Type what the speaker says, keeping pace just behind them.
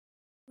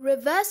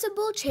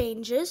Reversible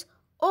changes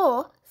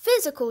or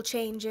physical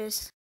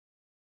changes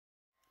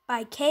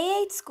by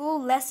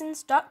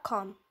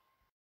k8schoollessons.com.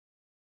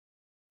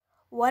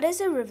 What is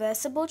a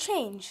reversible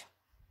change?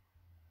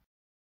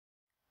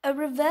 A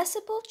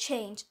reversible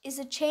change is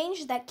a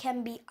change that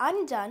can be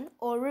undone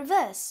or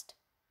reversed.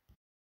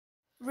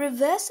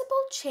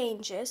 Reversible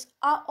changes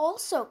are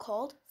also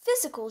called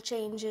physical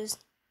changes.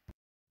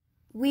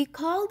 We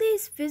call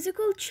these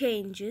physical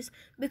changes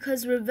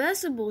because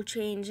reversible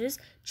changes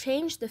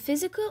change the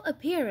physical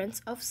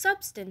appearance of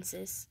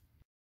substances.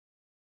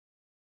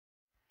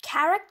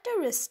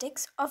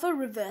 Characteristics of a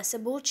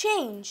reversible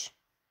change.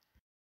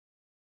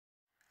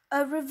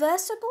 A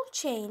reversible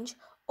change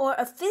or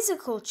a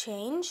physical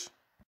change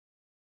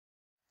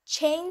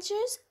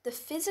changes the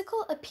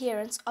physical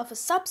appearance of a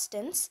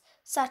substance,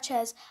 such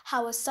as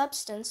how a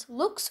substance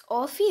looks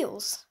or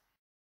feels.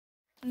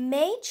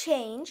 May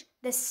change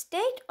the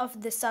state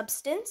of the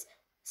substance,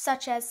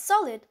 such as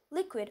solid,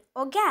 liquid,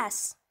 or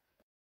gas.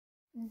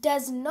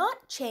 Does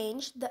not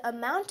change the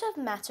amount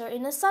of matter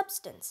in a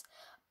substance,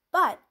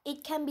 but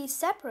it can be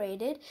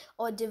separated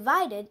or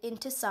divided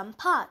into some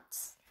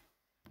parts.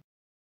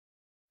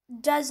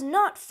 Does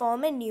not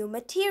form a new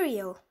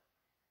material.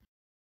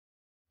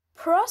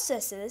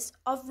 Processes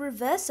of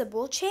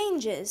reversible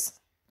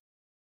changes: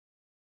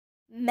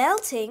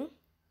 melting,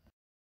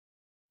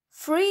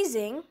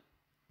 freezing,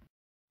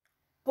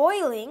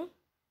 boiling,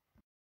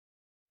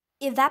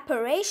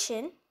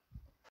 evaporation.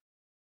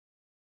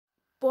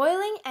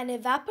 Boiling and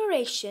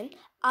evaporation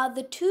are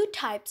the two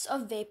types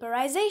of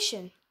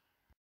vaporization.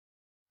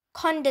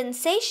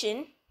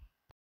 Condensation,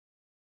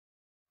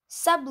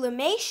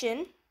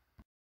 sublimation,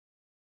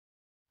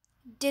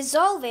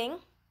 dissolving,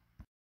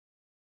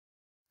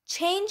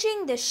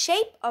 changing the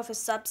shape of a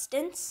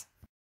substance,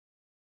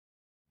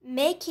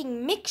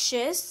 making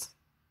mixtures,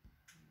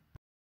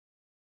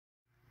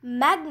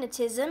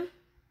 magnetism,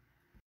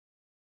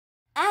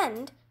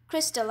 and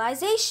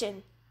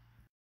crystallization.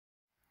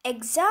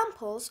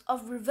 Examples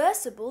of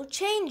reversible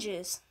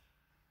changes: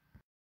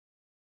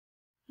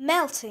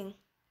 melting,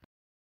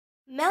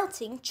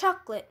 melting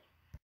chocolate.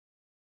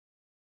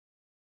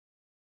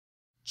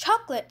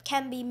 Chocolate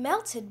can be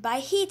melted by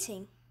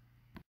heating.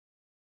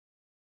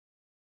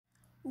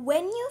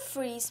 When you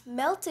freeze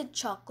melted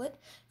chocolate,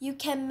 you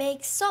can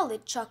make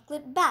solid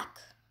chocolate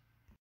back.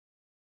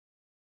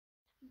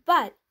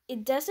 But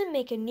it doesn't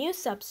make a new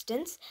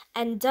substance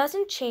and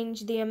doesn't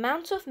change the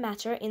amount of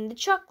matter in the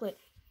chocolate.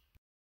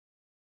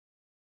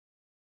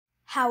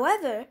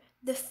 However,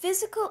 the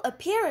physical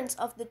appearance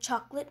of the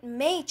chocolate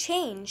may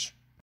change.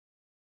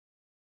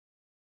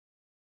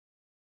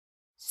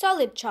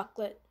 Solid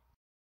chocolate.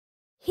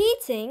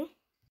 Heating,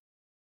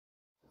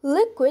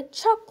 liquid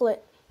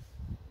chocolate.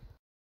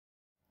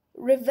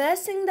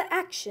 Reversing the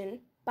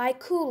action by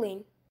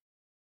cooling.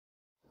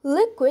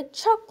 Liquid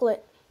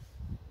chocolate.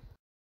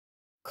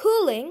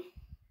 Cooling,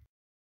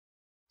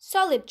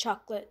 solid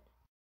chocolate.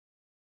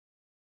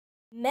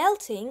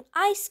 Melting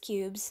ice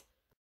cubes.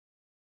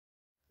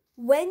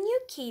 When you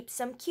keep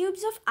some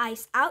cubes of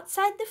ice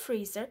outside the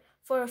freezer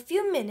for a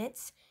few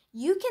minutes,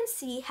 you can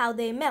see how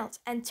they melt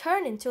and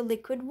turn into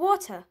liquid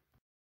water.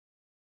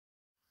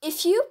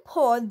 If you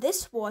pour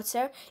this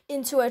water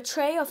into a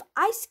tray of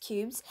ice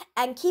cubes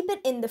and keep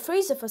it in the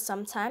freezer for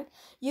some time,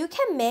 you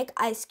can make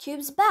ice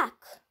cubes back.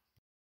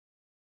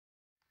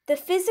 The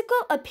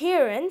physical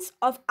appearance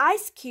of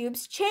ice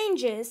cubes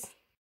changes.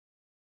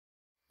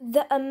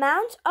 The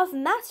amount of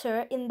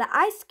matter in the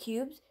ice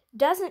cubes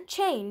doesn't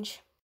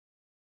change.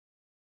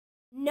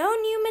 No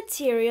new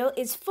material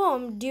is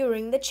formed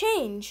during the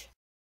change.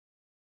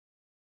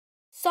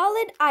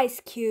 Solid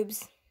ice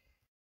cubes.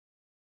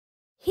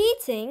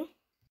 Heating,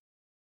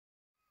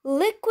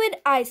 liquid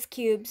ice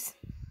cubes.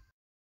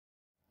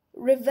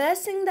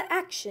 Reversing the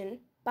action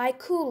by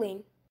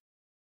cooling.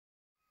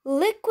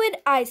 Liquid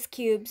ice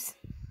cubes.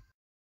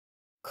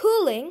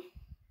 Cooling,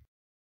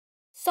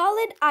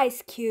 solid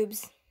ice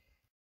cubes.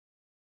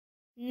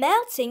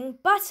 Melting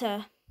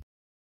butter.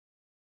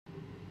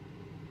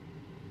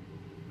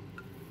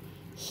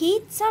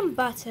 Heat some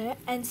butter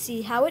and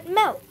see how it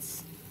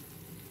melts.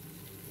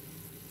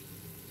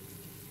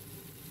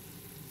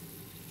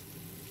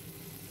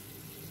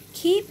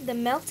 Keep the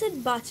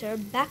melted butter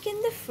back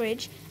in the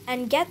fridge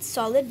and get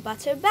solid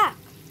butter back.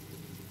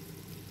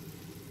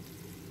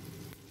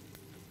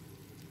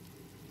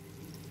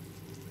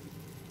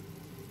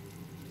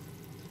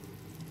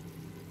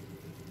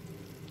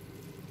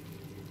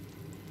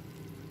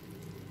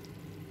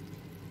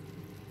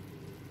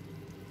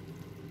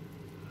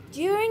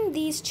 During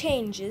these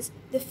changes,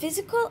 the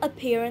physical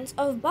appearance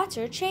of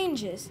butter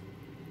changes.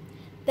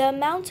 The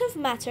amount of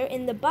matter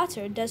in the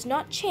butter does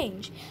not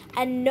change,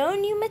 and no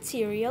new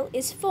material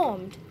is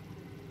formed.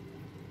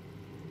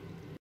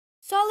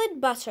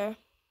 Solid butter.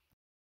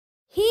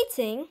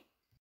 Heating,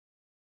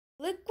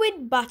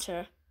 liquid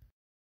butter.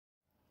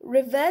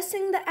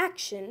 Reversing the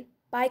action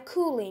by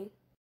cooling.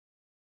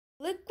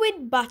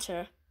 Liquid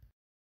butter.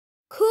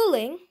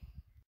 Cooling,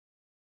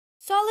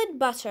 solid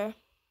butter.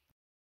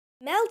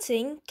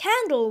 Melting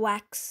candle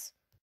wax.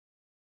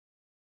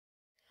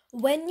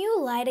 When you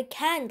light a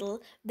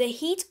candle, the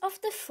heat of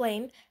the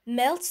flame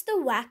melts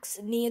the wax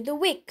near the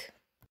wick.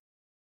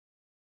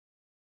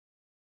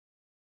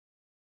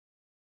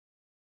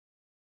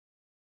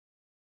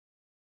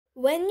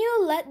 When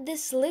you let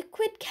this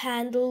liquid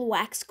candle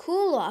wax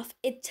cool off,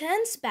 it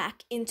turns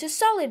back into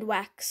solid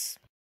wax.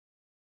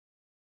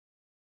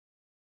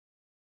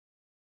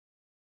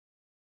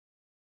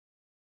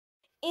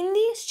 In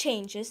these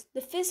changes, the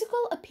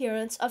physical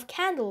appearance of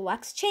candle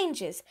wax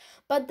changes,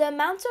 but the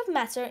amount of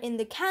matter in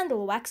the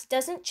candle wax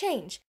doesn't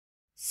change.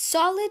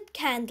 Solid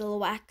candle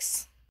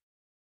wax.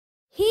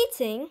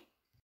 Heating.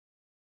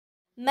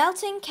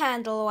 Melting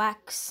candle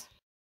wax.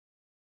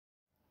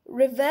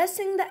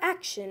 Reversing the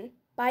action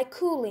by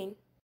cooling.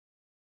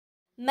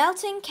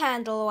 Melting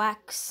candle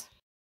wax.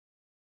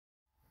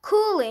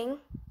 Cooling.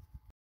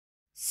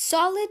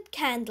 Solid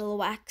candle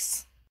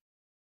wax.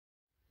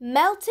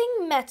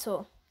 Melting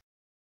metal.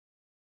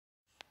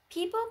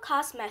 People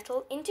cast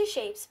metal into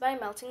shapes by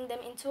melting them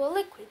into a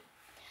liquid.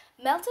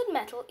 Melted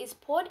metal is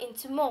poured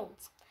into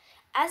molds.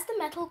 As the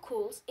metal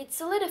cools, it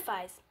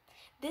solidifies.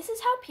 This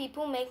is how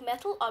people make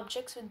metal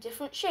objects with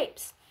different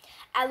shapes.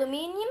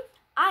 Aluminium,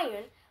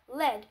 iron,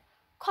 lead,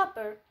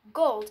 copper,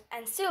 gold,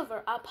 and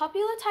silver are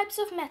popular types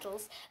of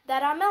metals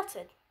that are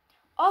melted.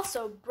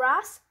 Also,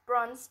 brass,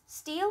 bronze,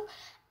 steel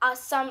are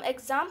some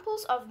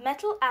examples of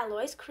metal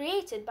alloys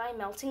created by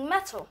melting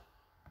metal.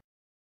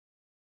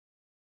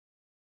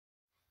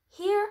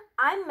 Here,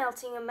 I'm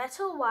melting a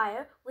metal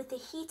wire with a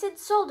heated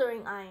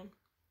soldering iron.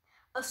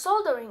 A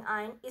soldering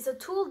iron is a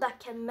tool that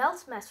can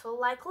melt metal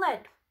like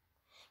lead.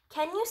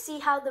 Can you see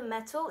how the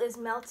metal is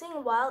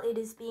melting while it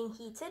is being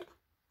heated?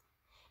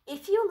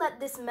 If you let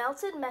this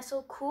melted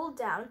metal cool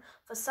down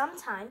for some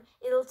time,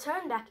 it'll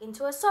turn back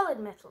into a solid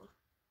metal.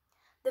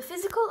 The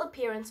physical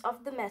appearance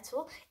of the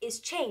metal is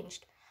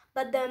changed,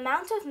 but the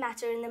amount of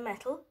matter in the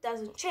metal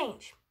doesn't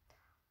change.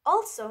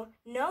 Also,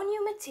 no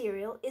new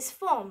material is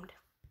formed.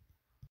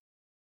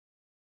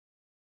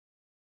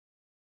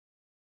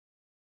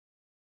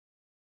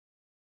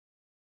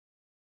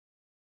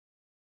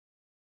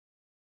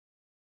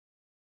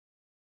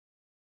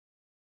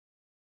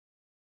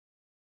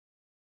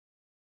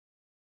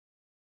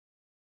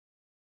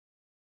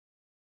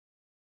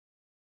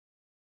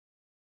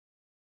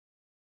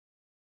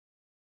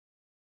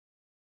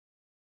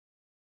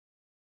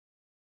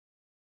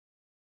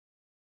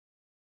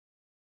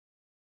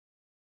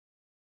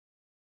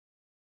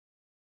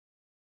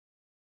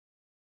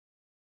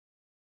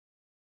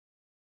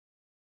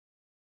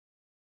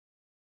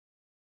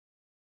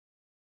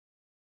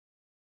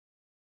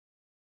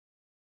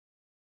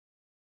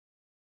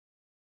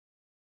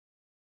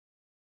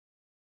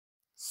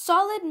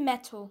 Solid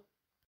metal.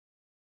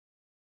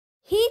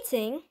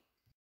 Heating.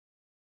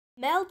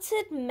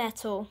 Melted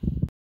metal.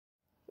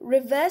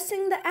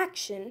 Reversing the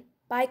action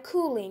by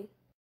cooling.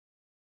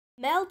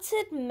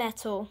 Melted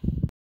metal.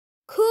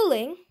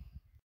 Cooling.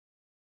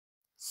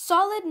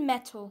 Solid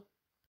metal.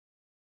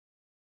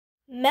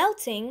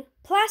 Melting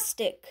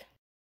plastic.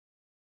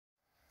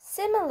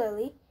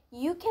 Similarly,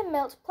 you can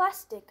melt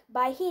plastic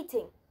by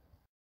heating.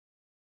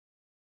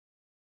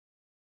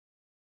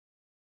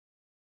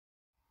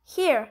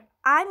 Here,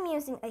 I'm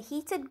using a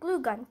heated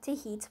glue gun to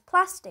heat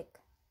plastic.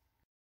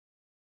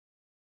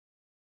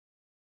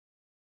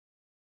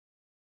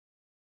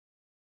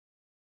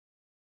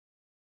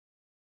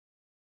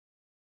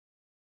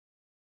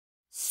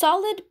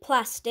 Solid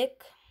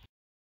plastic.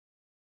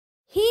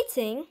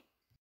 Heating.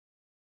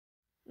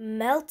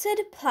 Melted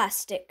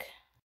plastic.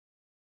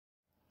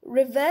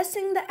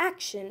 Reversing the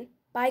action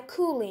by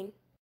cooling.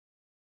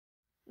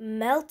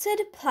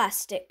 Melted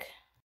plastic.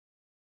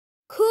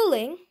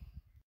 Cooling.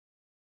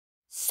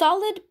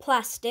 Solid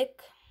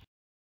plastic.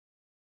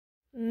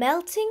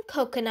 Melting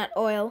coconut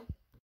oil.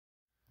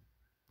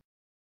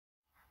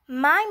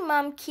 My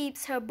mum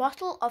keeps her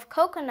bottle of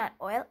coconut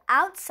oil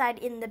outside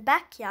in the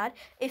backyard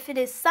if it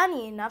is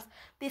sunny enough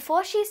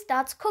before she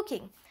starts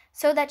cooking,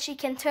 so that she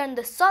can turn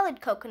the solid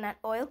coconut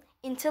oil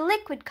into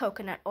liquid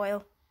coconut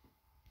oil.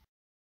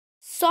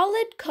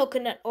 Solid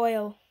coconut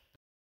oil.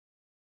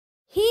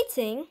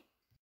 Heating.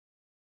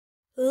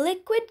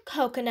 Liquid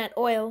coconut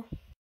oil.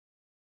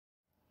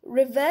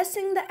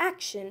 Reversing the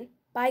action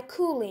by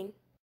cooling.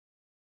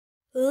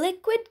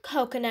 Liquid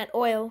coconut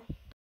oil.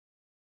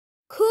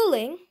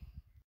 Cooling.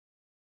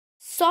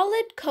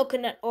 Solid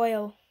coconut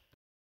oil.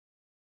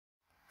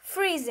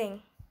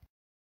 Freezing.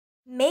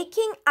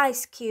 Making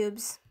ice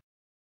cubes.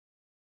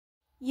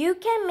 You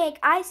can make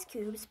ice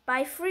cubes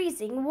by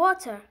freezing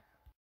water.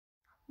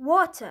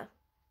 Water.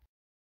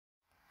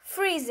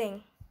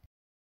 Freezing.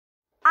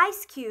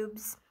 Ice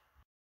cubes.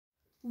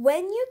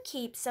 When you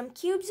keep some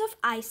cubes of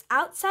ice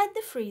outside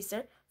the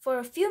freezer for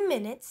a few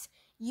minutes,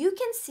 you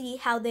can see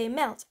how they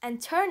melt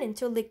and turn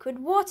into liquid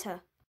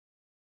water.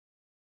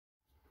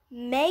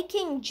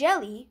 Making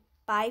jelly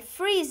by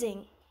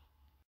freezing.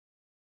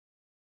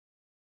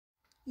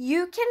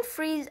 You can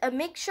freeze a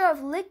mixture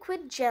of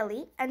liquid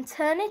jelly and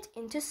turn it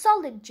into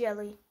solid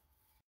jelly.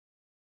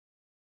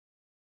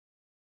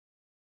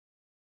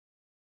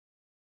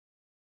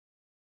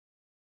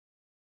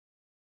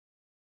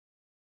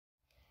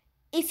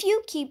 If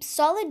you keep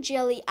solid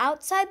jelly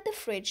outside the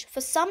fridge for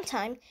some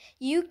time,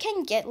 you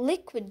can get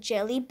liquid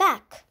jelly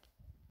back.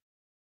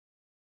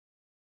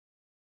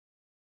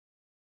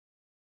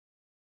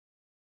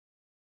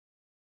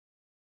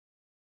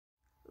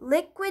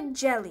 Liquid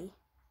jelly.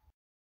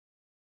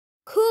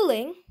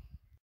 Cooling.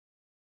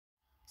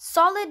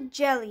 Solid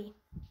jelly.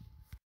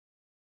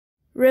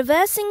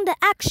 Reversing the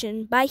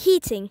action by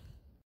heating.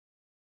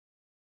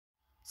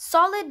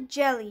 Solid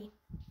jelly.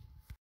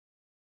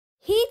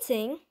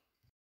 Heating.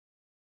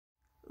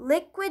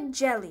 Liquid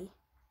jelly.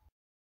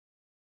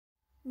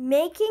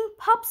 Making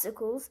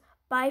popsicles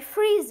by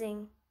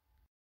freezing.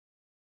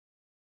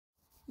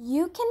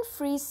 You can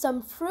freeze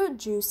some fruit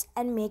juice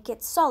and make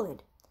it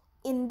solid.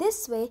 In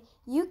this way,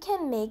 you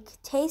can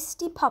make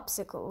tasty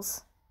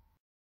popsicles.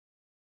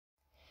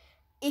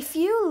 If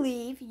you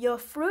leave your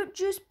fruit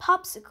juice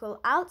popsicle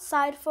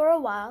outside for a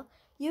while,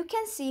 you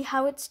can see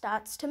how it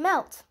starts to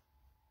melt.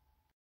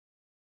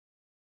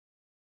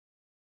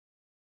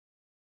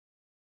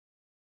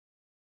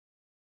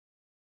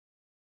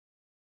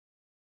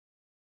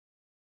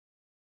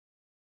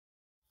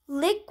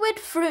 Liquid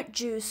fruit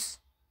juice.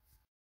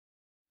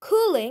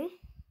 Cooling.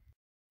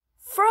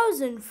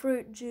 Frozen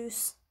fruit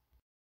juice.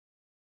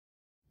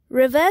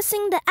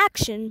 Reversing the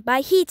action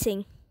by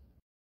heating.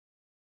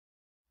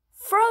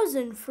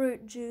 Frozen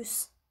fruit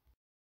juice.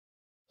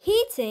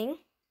 Heating.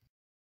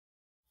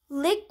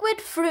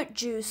 Liquid fruit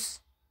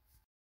juice.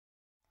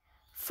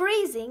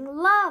 Freezing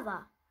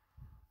lava.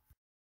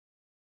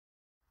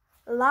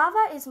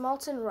 Lava is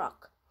molten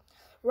rock.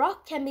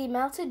 Rock can be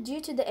melted due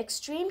to the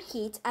extreme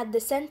heat at the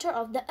center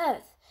of the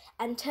earth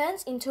and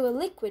turns into a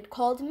liquid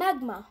called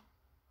magma.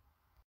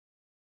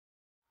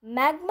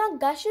 Magma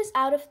gushes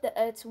out of the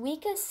earth's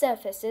weaker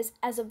surfaces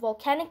as a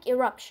volcanic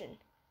eruption.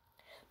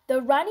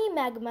 The runny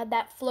magma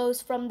that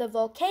flows from the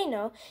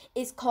volcano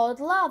is called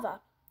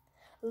lava.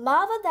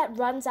 Lava that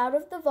runs out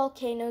of the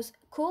volcanoes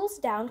cools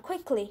down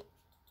quickly.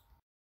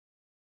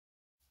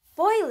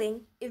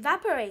 Boiling,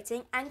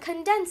 evaporating, and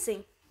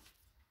condensing.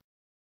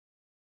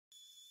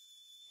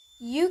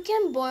 You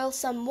can boil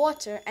some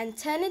water and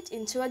turn it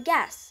into a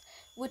gas,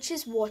 which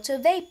is water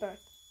vapor.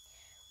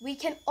 We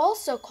can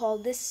also call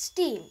this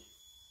steam.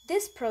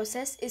 This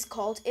process is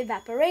called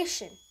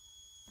evaporation.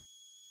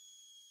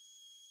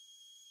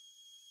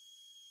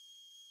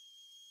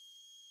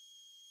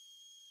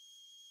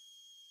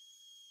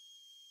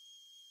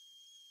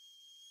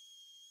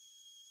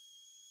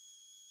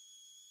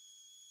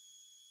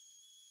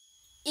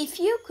 If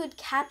you could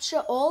capture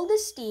all the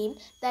steam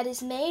that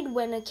is made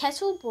when a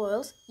kettle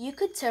boils, you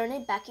could turn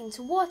it back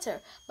into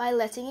water by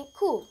letting it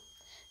cool.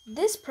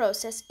 This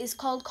process is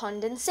called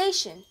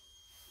condensation.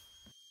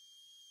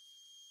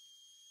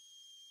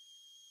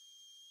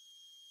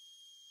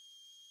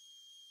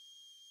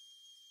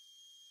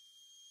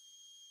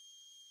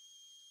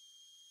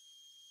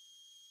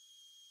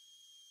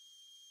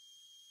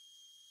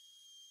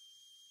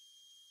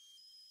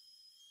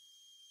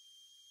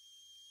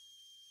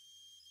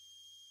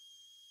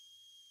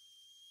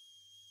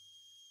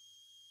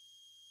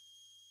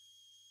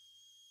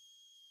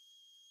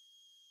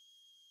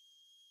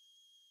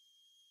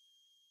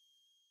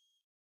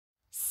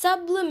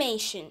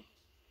 Sublimation.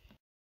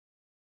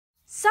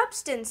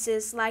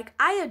 Substances like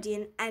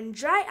iodine and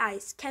dry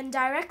ice can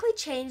directly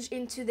change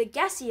into the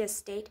gaseous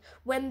state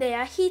when they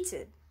are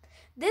heated.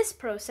 This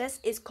process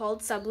is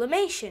called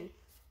sublimation.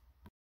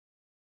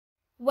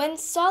 When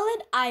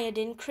solid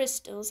iodine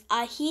crystals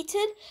are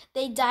heated,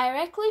 they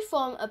directly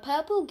form a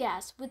purple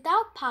gas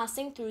without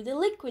passing through the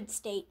liquid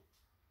state.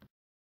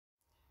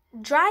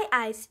 Dry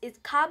ice is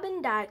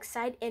carbon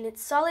dioxide in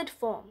its solid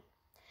form.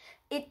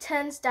 It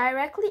turns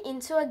directly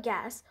into a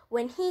gas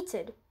when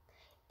heated,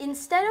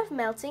 instead of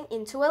melting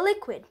into a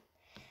liquid.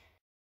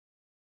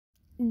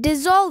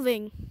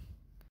 Dissolving.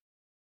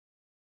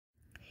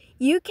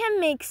 You can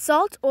make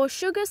salt or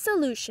sugar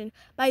solution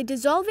by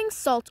dissolving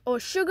salt or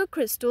sugar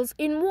crystals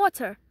in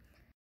water.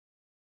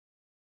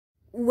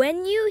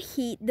 When you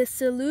heat the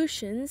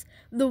solutions,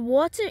 the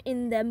water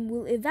in them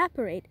will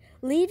evaporate,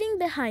 leaving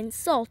behind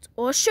salt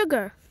or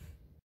sugar.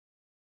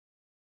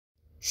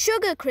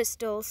 Sugar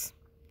crystals.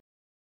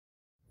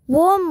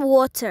 Warm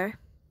water.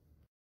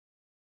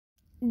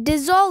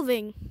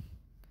 Dissolving.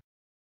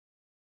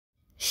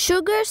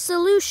 Sugar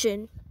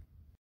solution.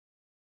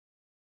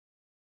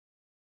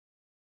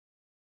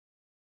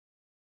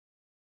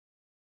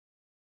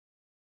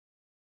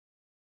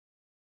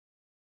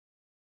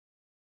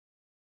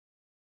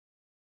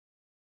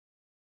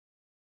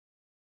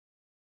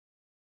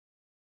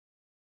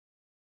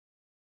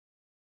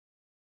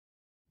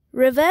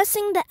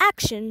 Reversing the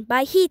action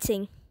by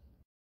heating.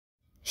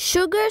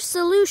 Sugar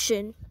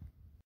solution.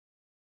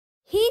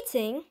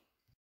 Heating.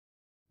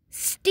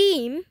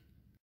 Steam.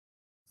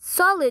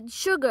 Solid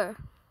sugar.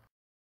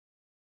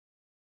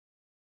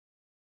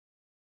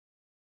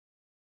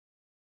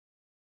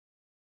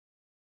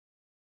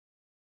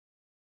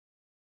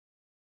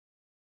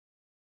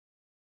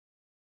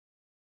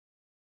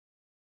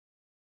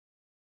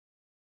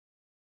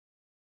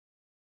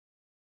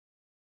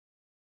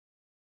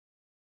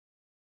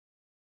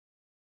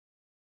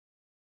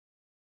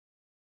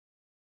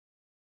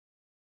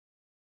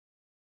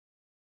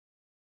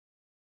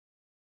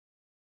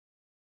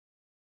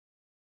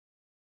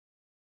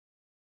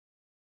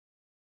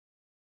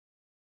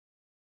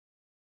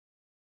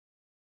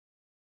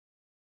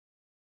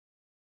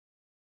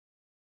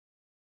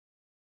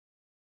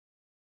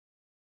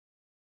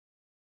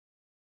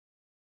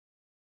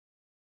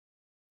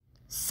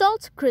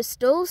 Salt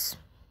crystals,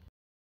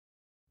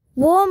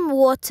 warm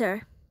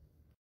water,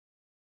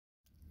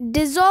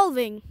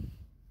 dissolving,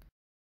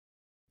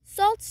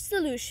 salt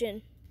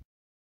solution,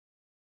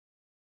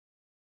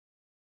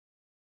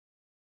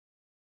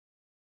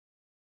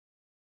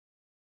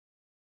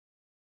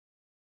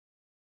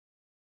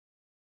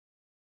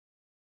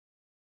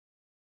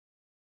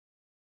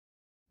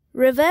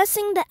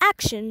 reversing the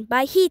action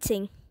by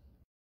heating,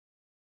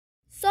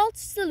 salt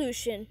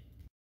solution,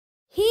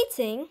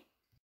 heating,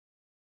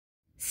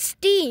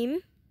 steam,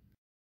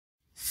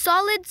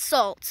 solid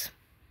salt.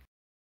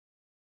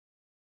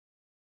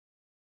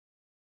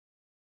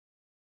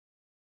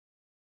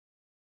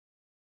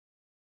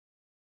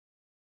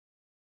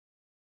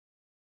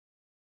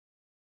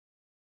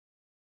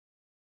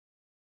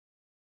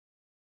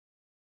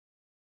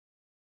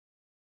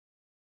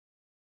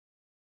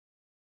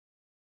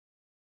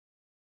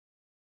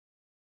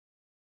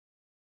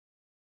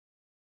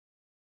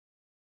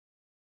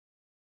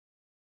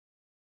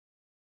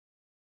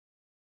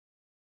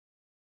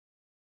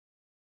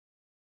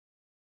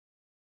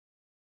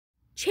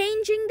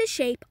 Changing the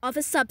shape of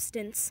a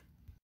substance.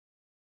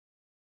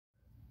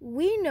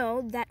 We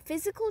know that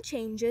physical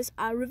changes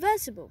are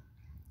reversible,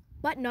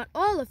 but not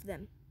all of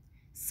them.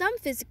 Some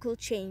physical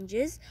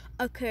changes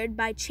occurred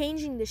by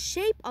changing the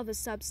shape of a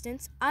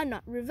substance are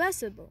not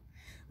reversible.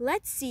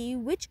 Let's see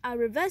which are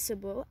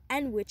reversible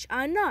and which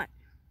are not.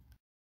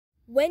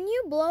 When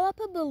you blow up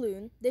a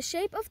balloon, the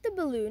shape of the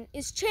balloon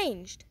is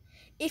changed.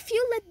 If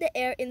you let the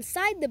air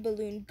inside the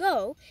balloon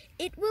go,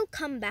 it will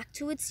come back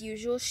to its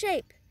usual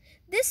shape.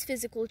 This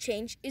physical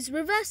change is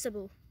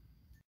reversible.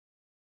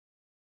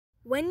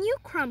 When you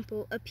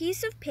crumple a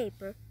piece of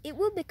paper, it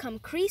will become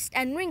creased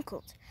and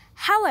wrinkled.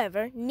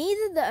 However,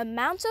 neither the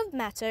amount of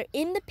matter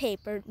in the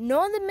paper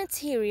nor the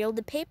material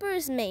the paper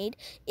is made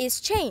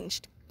is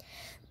changed.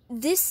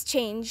 This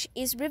change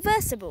is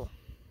reversible.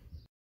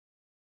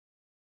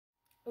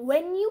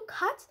 When you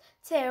cut,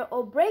 tear,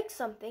 or break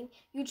something,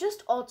 you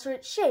just alter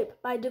its shape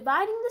by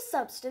dividing the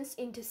substance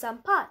into some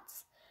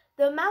parts.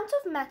 The amount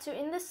of matter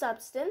in the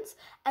substance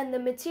and the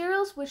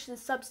materials which the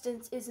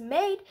substance is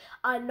made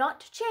are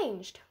not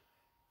changed.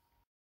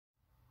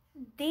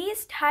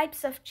 These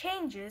types of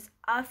changes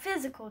are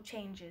physical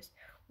changes,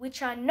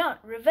 which are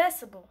not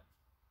reversible.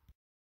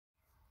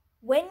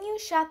 When you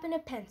sharpen a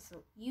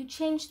pencil, you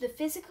change the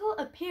physical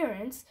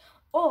appearance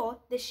or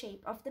the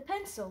shape of the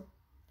pencil.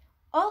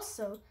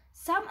 Also,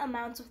 some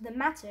amount of the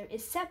matter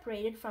is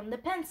separated from the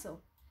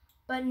pencil,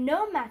 but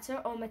no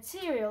matter or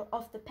material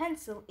of the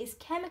pencil is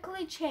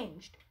chemically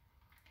changed.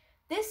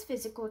 This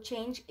physical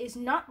change is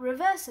not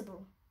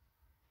reversible.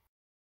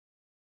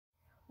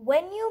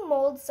 When you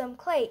mold some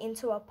clay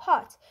into a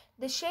pot,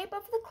 the shape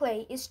of the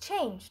clay is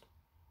changed,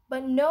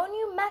 but no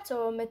new matter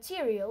or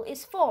material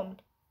is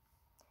formed.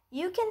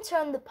 You can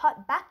turn the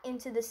pot back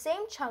into the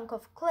same chunk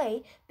of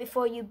clay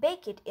before you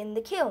bake it in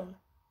the kiln.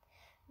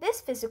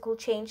 This physical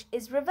change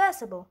is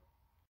reversible.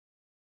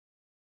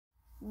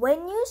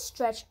 When you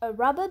stretch a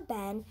rubber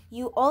band,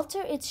 you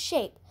alter its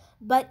shape,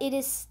 but it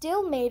is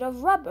still made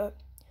of rubber.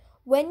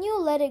 When you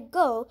let it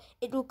go,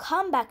 it will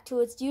come back to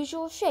its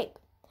usual shape.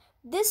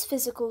 This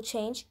physical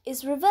change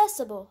is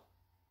reversible.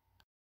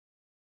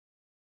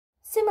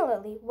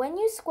 Similarly, when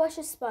you squash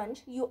a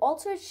sponge, you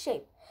alter its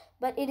shape,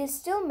 but it is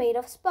still made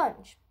of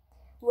sponge.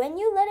 When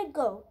you let it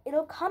go, it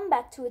will come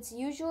back to its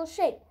usual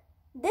shape.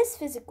 This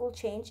physical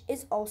change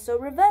is also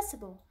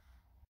reversible.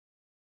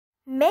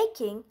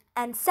 Making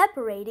and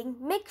separating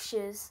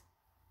mixtures.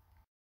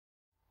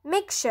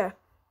 Mixture.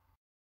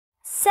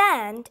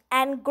 Sand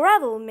and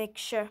gravel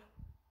mixture.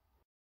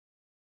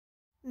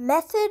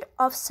 Method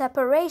of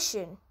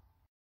separation.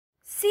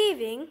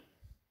 Sieving.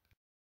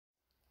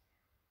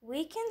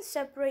 We can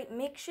separate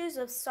mixtures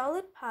of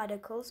solid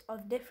particles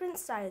of different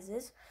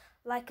sizes,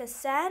 like a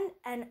sand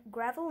and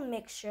gravel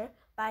mixture,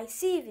 by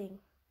sieving.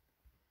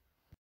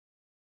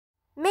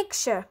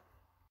 Mixture.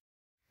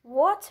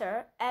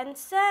 Water and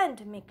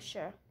sand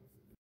mixture.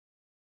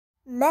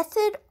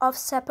 Method of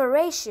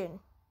separation.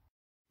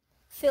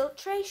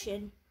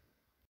 Filtration.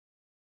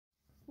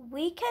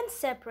 We can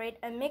separate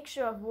a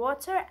mixture of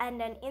water and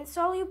an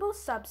insoluble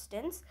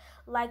substance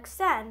like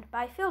sand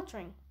by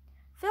filtering.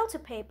 Filter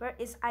paper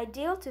is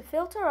ideal to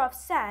filter off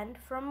sand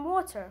from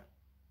water.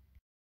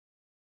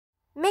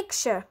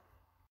 Mixture.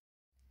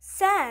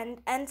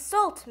 Sand and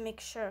salt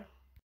mixture.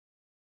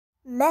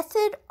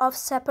 Method of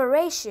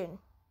separation.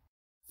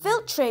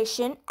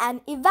 Filtration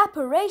and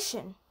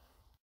evaporation.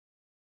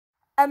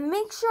 A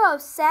mixture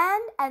of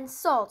sand and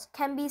salt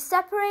can be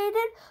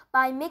separated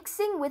by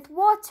mixing with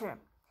water,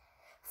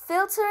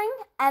 filtering,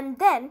 and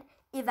then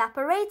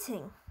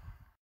evaporating.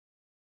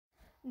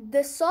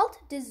 The salt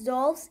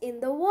dissolves in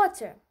the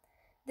water.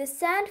 The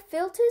sand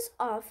filters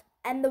off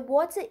and the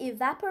water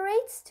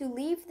evaporates to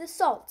leave the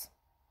salt.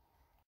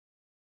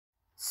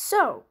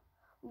 So,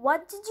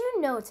 what did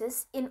you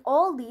notice in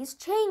all these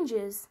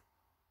changes?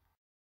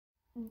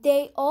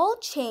 They all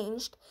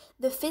changed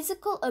the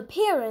physical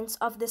appearance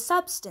of the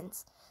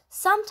substance,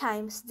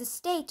 sometimes the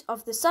state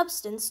of the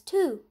substance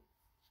too.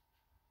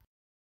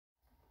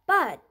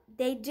 But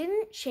they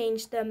didn't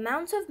change the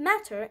amount of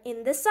matter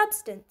in the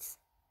substance.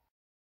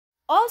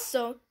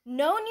 Also,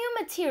 no new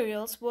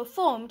materials were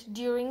formed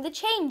during the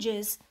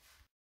changes.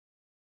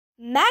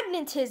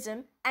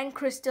 Magnetism and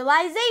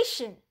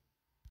crystallization.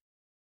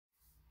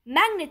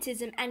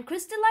 Magnetism and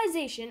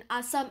crystallization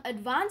are some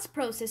advanced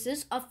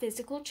processes of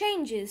physical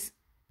changes.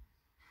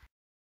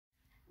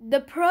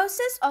 The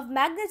process of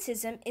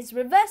magnetism is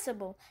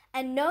reversible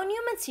and no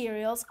new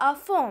materials are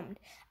formed,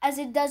 as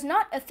it does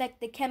not affect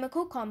the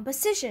chemical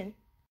composition.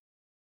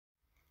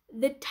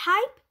 The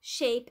type,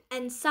 shape,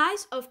 and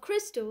size of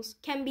crystals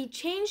can be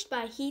changed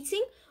by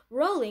heating,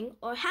 rolling,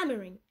 or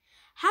hammering.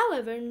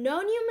 However,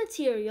 no new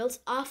materials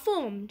are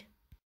formed.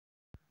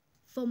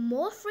 For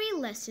more free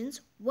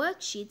lessons,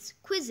 worksheets,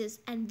 quizzes,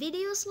 and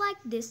videos like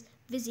this,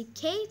 visit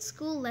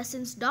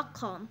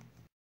KSchoolLessons.com.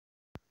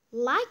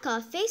 Like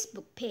our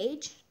Facebook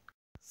page,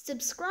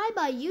 subscribe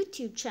our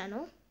YouTube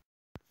channel,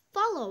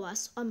 follow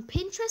us on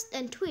Pinterest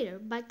and Twitter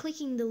by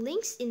clicking the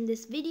links in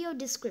this video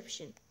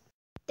description.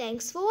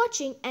 Thanks for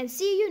watching and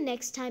see you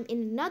next time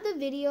in another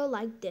video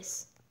like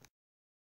this.